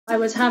I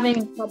was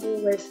having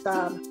trouble with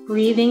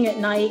breathing at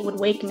night, would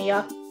wake me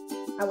up.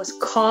 I was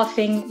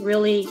coughing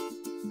really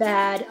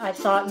bad. I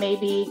thought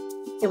maybe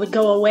it would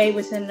go away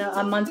within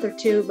a month or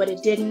two, but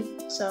it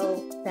didn't.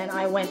 So then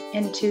I went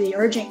into the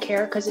urgent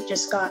care because it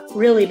just got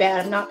really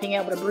bad of not being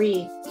able to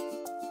breathe.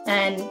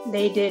 And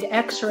they did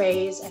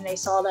x-rays and they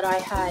saw that I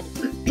had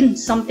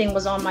something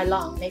was on my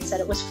lung. They said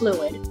it was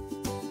fluid.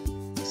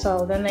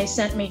 So then they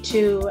sent me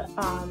to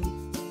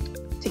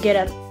get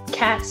a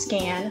CAT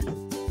scan,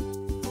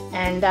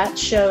 and that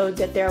showed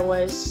that there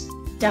was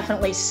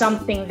definitely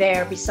something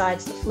there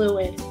besides the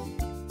fluid.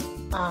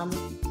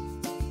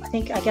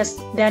 I guess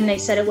then they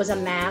said it was a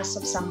mass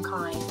of some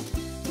kind.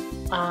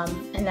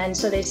 And then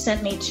so they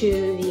sent me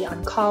to the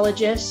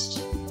oncologist,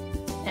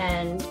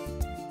 and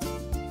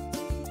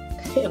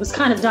it was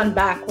kind of done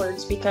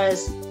backwards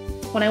because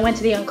when I went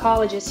to the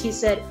oncologist, he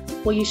said,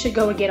 well, you should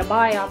go and get a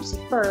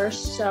biopsy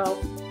first. So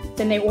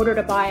then they ordered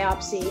a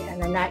biopsy,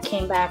 and then that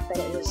came back that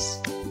it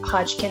was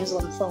Hodgkin's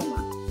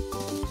lymphoma.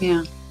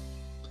 Yeah.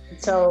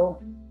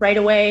 So right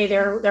away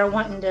they're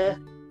wanting to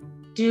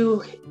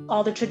do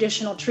all the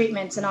traditional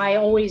treatments, and I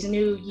always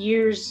knew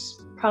years,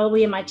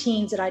 probably in my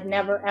teens, that I'd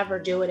never ever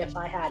do it if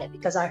I had it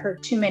because I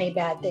heard too many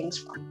bad things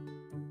from it.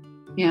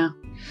 Yeah.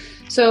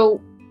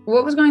 So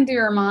what was going through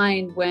your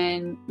mind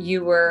when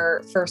you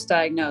were first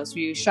diagnosed? Were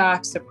you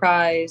shocked,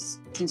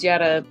 surprised, since you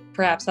had a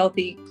perhaps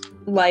healthy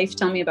life?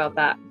 Tell me about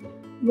that.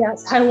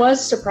 Yes, I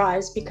was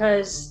surprised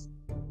because,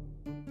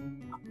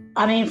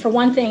 I mean, for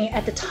one thing,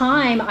 at the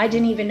time, I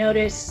didn't even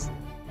notice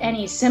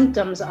any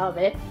symptoms of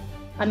it.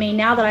 I mean,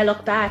 now that I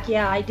look back,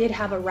 yeah, I did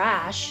have a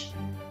rash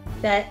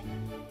that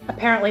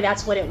apparently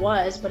that's what it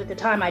was, but at the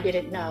time I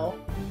didn't know.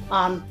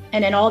 And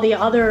then all the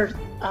other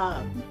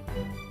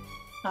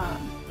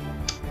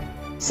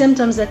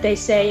symptoms that they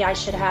say I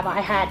should have,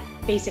 I had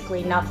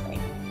basically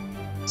nothing.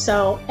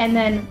 So, and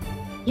then,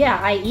 yeah,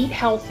 I eat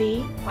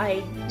healthy.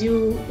 I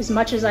do as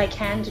much as I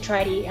can to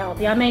try to eat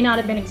healthy. I may not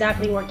have been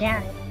exactly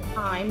organic at the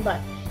time,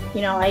 but,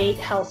 you know, I eat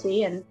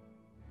healthy. And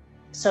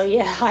so,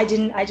 yeah, I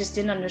just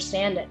didn't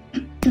understand it.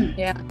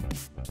 Yeah.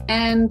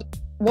 And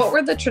what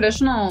were the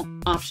traditional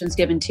options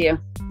given to you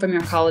from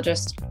your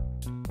oncologist?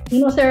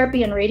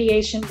 Chemotherapy and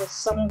radiation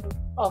with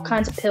all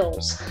kinds of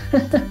pills.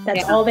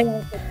 That's all they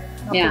offered.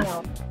 Nothing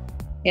else.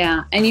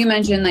 Yeah. And you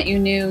mentioned that you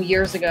knew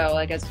years ago,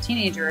 like as a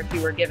teenager, if you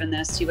were given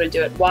this, you wouldn't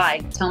do it. Why?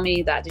 Tell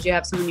me that. Did you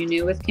have someone you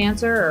knew with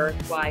cancer, or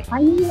why?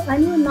 I knew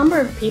a number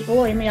of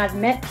people. I mean, I've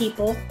met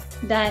people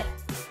that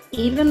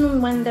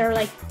even when they're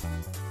like,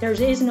 there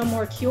is no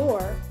more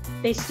cure,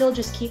 they still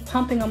just keep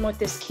pumping them with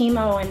this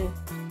chemo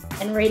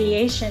and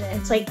radiation. And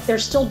it's like, they're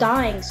still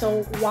dying.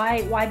 So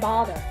why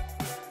bother?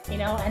 You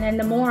know? And then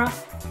the more,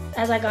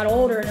 as I got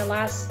older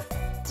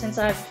since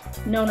I've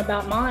known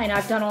about mine,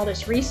 I've done all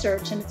this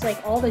research, and it's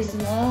like all these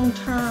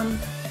long-term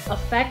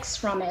effects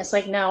from it. It's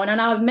like, no. And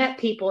then I've met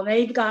people and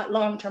they've got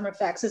long-term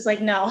effects. It's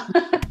like, no.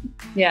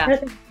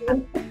 Yeah.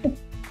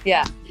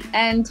 Yeah.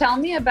 And tell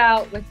me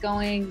about, with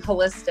going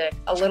holistic,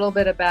 a little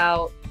bit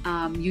about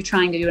you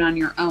trying to do it on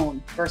your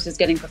own versus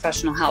getting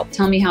professional help.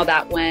 Tell me how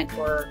that went,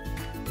 or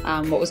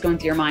what was going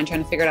through your mind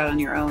trying to figure it out on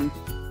your own.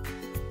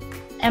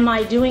 Am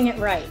I doing it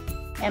right?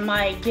 Am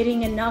I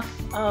getting enough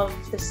of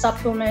the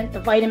supplement, the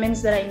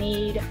vitamins that I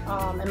need?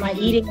 Am I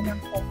eating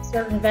enough of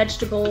certain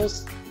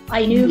vegetables?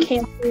 I knew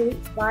cancer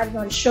thrives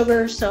on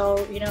sugar,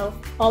 so, you know,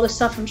 all the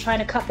stuff I'm trying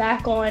to cut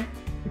back on.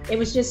 It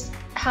was just,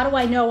 how do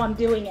I know I'm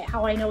doing it?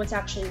 How I know it's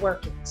actually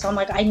working? So I'm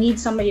like, I need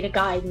somebody to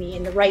guide me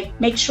in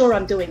make sure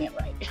I'm doing it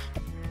right.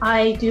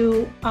 I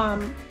do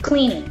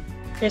cleaning,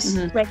 just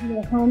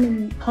regular home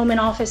and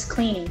office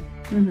cleaning.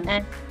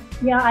 And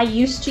yeah, I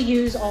used to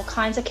use all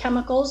kinds of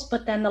chemicals,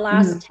 but then the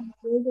last 10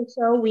 years or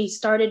so, we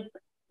started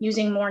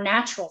using more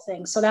natural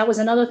things. So that was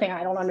another thing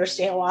I don't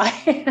understand why.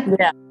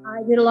 Yeah.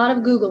 I did a lot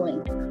of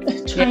Googling,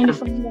 trying to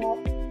find out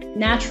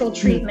natural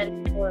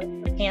treatment for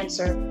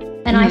cancer.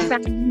 And I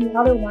found many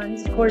other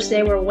ones. Of course,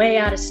 they were way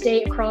out of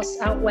state,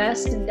 out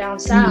west and down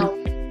south,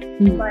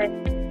 but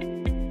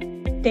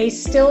they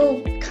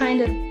still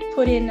kind of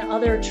put in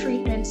other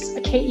treatments.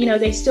 You know,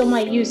 they still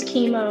might use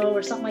chemo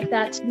or something like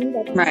that. To me,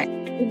 I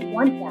didn't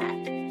want that.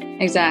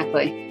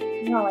 Exactly.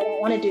 No, I don't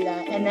want to do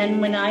that. And then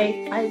when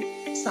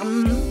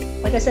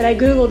like I said, I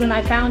Googled and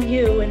I found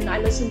you, and I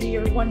listened to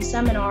your one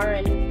seminar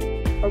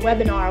or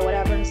webinar or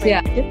whatever. And it's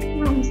like, this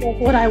sounds like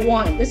what I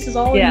want. This is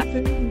all in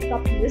food and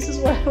stuff. This is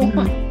what I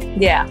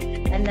want. Yeah.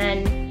 And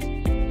then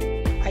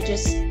I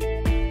just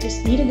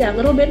needed that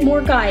little bit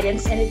more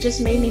guidance, and it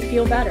just made me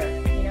feel better.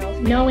 You know,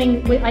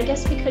 knowing, I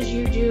guess because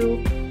you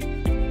did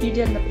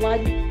the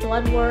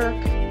blood work,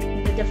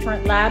 the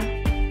different lab,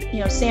 you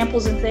know,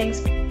 samples and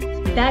things.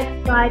 That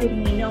guided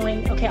me,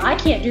 knowing, okay, I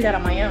can't do that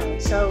on my own.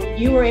 So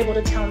you were able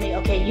to tell me,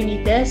 okay, you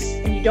need this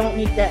and you don't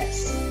need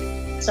this.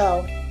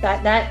 So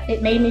that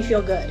it made me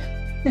feel good.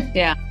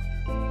 Yeah.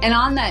 And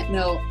on that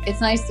note,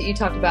 it's nice that you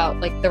talked about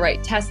like the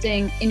right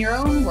testing. In your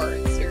own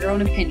words, or your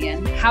own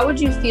opinion, how would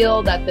you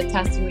feel that the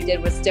testing we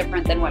did was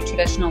different than what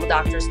traditional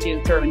doctors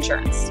do through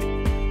insurance?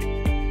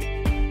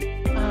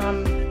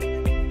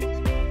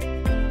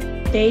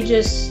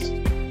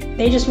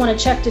 they just want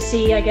to check to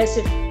see, I guess,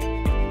 if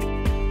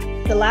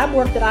the lab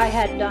work that I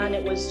had done,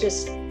 it was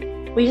just,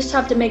 we just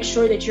have to make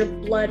sure that your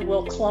blood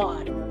will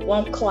clot, or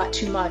won't clot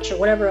too much, or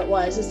whatever it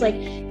was. It's like,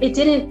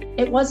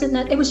 it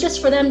was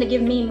just for them to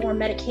give me more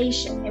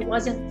medication. It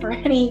wasn't for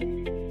any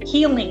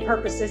healing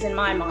purposes in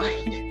my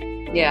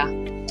mind. Yeah.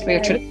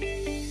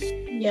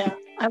 Yeah.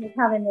 I was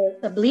having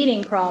a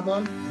bleeding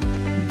problem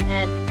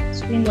and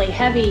extremely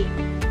heavy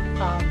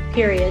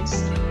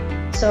periods.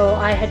 So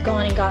I had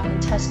gone and gotten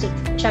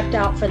checked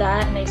out for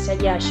that. And they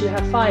said, yes, you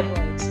have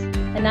fibroids.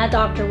 And that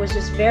doctor was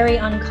just very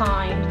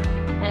unkind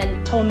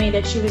and told me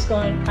that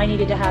I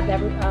needed to have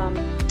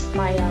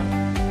my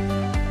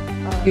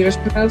uterus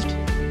removed?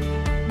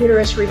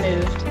 Uterus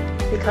removed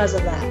because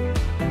of that.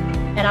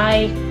 And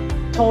I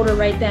told her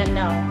right then,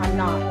 no, I'm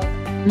not.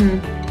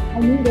 I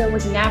knew there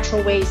was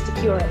natural ways to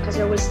cure it because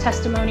there was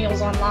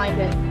testimonials online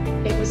that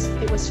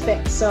it was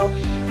fixed. So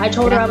I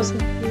told her I was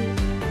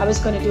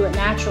going to do it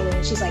naturally,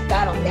 and she's like,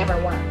 that'll never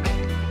work.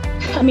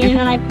 I mean,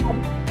 and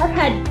I've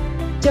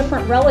had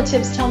different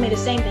relatives tell me the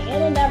same thing.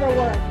 It'll never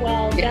work.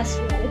 Well, guess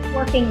what? It's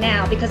working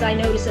now because I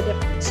notice a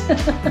difference.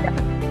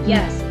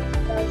 Yes,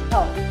 it does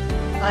help.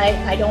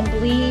 I don't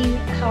bleed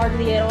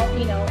hardly at all.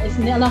 It's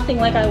nothing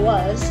like I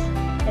was,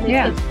 and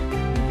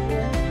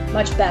it's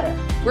much better.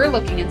 We're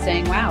looking and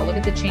saying, wow, look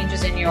at the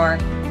changes in your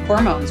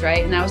hormones,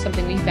 right? And that was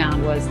something we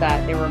found, was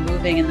that they were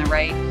moving in the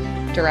right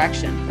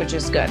direction, which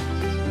is good.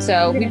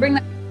 So we bring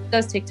that, it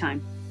does take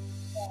time.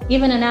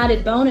 Even an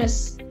added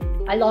bonus,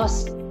 I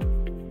lost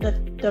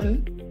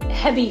the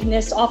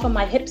heaviness off of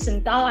my hips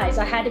and thighs.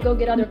 I had to go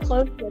get other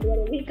clothes for the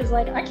other week because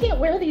I can't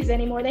wear these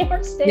anymore. They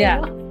aren't staying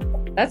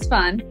on. That's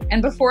fun.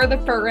 And before the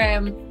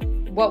program,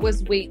 what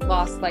was weight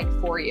loss like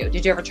for you?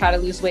 Did you ever try to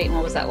lose weight, and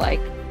what was that like?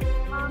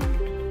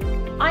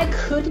 I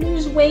could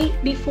lose weight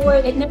before.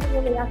 It never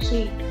really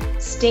actually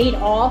stayed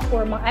off,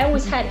 I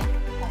always had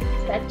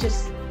that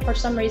just, for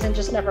some reason,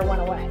 just never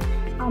went away.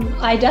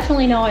 I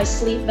definitely know I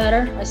sleep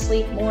better. I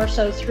sleep more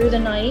so through the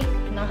night,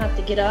 and I have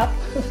to get up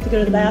to go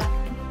to the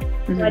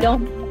bathroom. I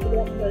don't have to get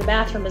up and go to the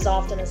bathroom as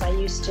often as I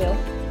used to.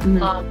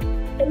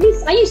 At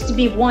least I used to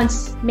be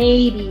once,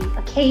 maybe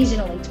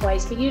occasionally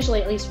twice, but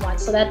usually at least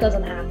once, so that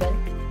doesn't happen.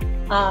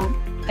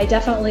 I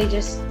definitely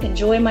just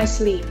enjoy my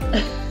sleep.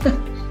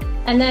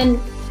 And then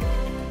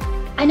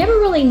I never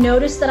really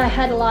noticed that I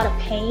had a lot of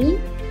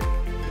pain,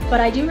 but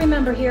I do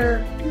remember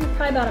here,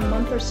 probably about a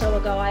month or so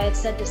ago, I had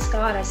said to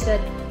Scott, I said,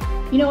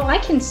 I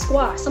can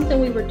squat, something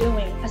we were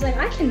doing. I was like,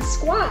 I can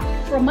squat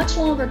for a much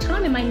longer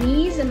time, and my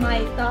knees and my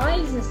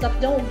thighs and stuff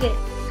don't get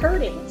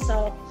hurting.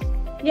 So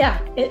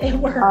yeah, it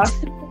worked.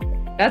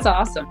 Awesome. That's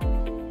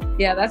awesome.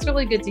 Yeah, that's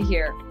really good to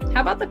hear.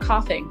 How about the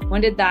coughing?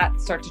 When did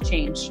that start to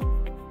change?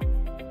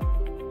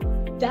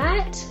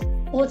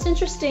 Well, it's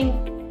interesting.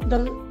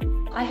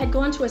 I had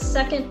gone to a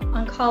second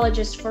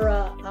oncologist for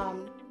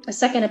a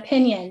second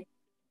opinion.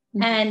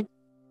 And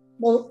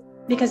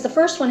because the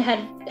first one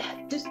had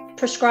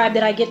prescribed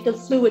that I get the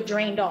fluid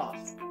drained off.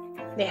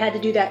 They had to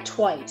do that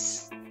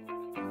twice.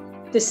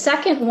 The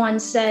second one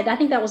said, I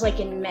think that was like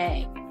in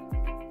May.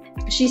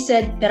 She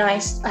said that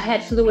I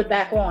had fluid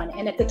back on.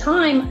 And at the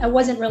time, I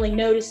wasn't really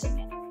noticing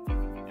it.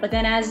 But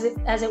then as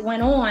it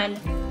went on,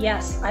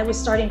 yes, I was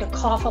starting to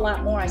cough a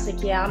lot more. I was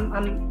like, yeah,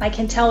 I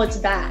can tell it's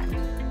back.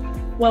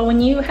 Well, when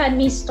you had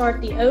me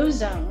start the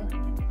ozone,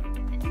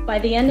 by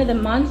the end of the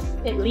month,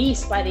 at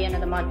least by the end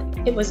of the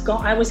month, it was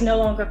gone. I was no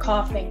longer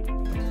coughing,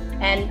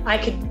 and I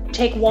could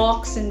take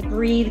walks and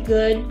breathe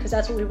good, because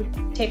that's what we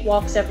would take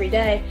walks every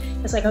day.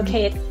 It's like,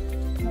 okay, I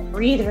don't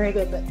breathe very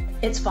good, but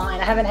it's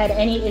fine. I haven't had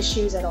any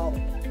issues at all.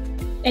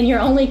 And you're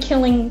only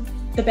killing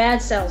the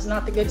bad cells,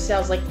 not the good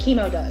cells, like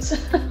chemo does.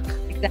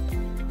 Exactly.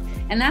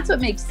 And that's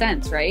what makes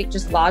sense, right?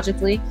 Just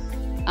logically.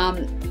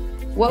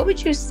 What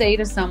would you say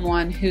to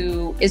someone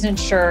who isn't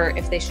sure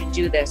if they should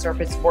do this, or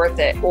if it's worth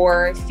it,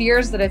 or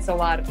fears that it's a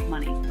lot of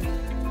money?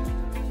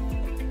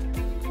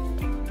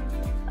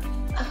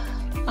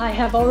 I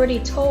have already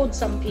told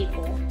some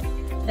people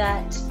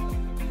that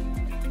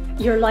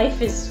your life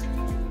is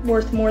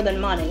worth more than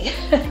money.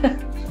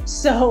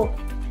 So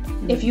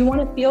if you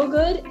want to feel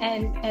good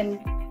and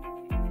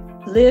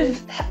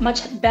live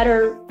much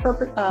better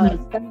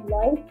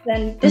life,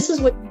 then this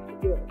is what you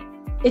need to do.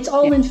 It's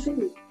all in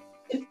food.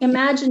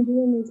 Imagine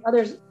doing these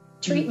other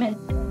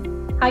treatments,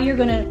 how you're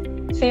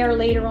going to fare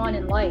later on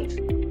in life.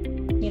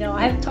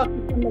 I've talked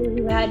to somebody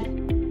who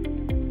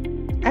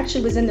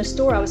actually was in the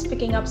store. I was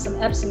picking up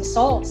some Epsom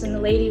salts, and the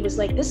lady was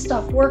like, this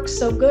stuff works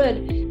so good.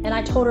 And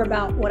I told her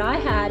about what I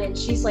had, and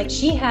she's like,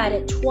 she had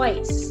it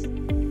twice.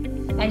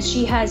 And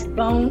she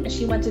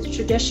went to the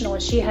traditional,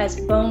 and she has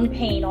bone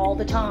pain all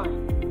the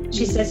time.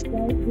 She says,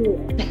 don't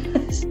do it.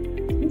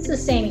 It's the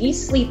same.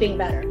 He's sleeping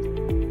better.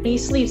 He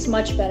sleeps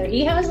much better.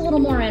 He has a little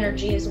more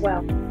energy as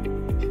well.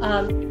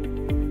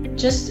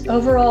 Just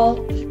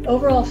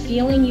overall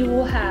feeling you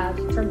will have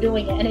from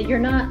doing it. And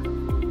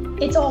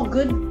it's all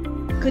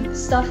good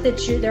stuff that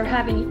they're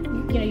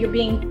having, you're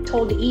being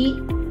told to eat.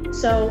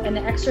 So, and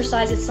the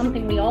exercise is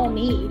something we all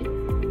need.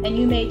 And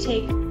you may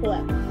take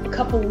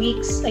couple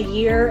weeks, a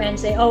year, and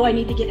say, oh, I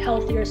need to get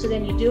healthier. So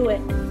then you do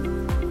it.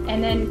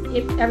 And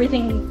then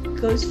everything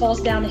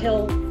falls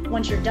downhill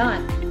once you're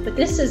done. But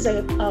this is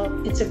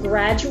it's a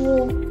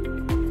gradual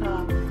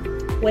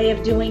way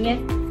of doing it.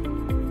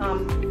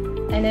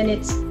 And then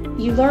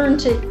you learn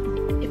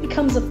it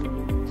becomes a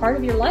part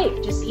of your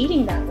life, just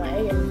eating that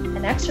way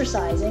and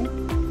exercising.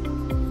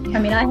 I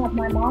mean, I have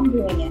my mom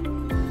doing it.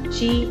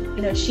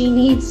 She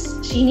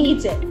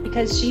needs it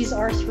because she's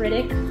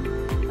arthritic.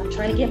 I'm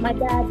trying to get my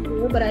dad to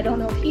do it, but I don't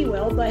know if he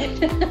will, but.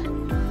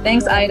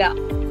 Thanks, Aida.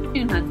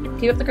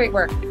 Keep up the great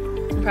work.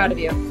 I'm proud of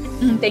you.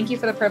 Thank you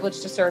for the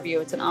privilege to serve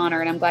you. It's an honor,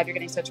 and I'm glad you're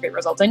getting such great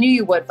results. I knew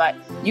you would, but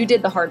you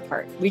did the hard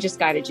part. We just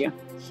guided you.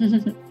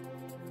 All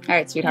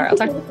right, sweetheart.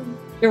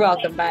 You're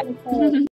welcome. Bye.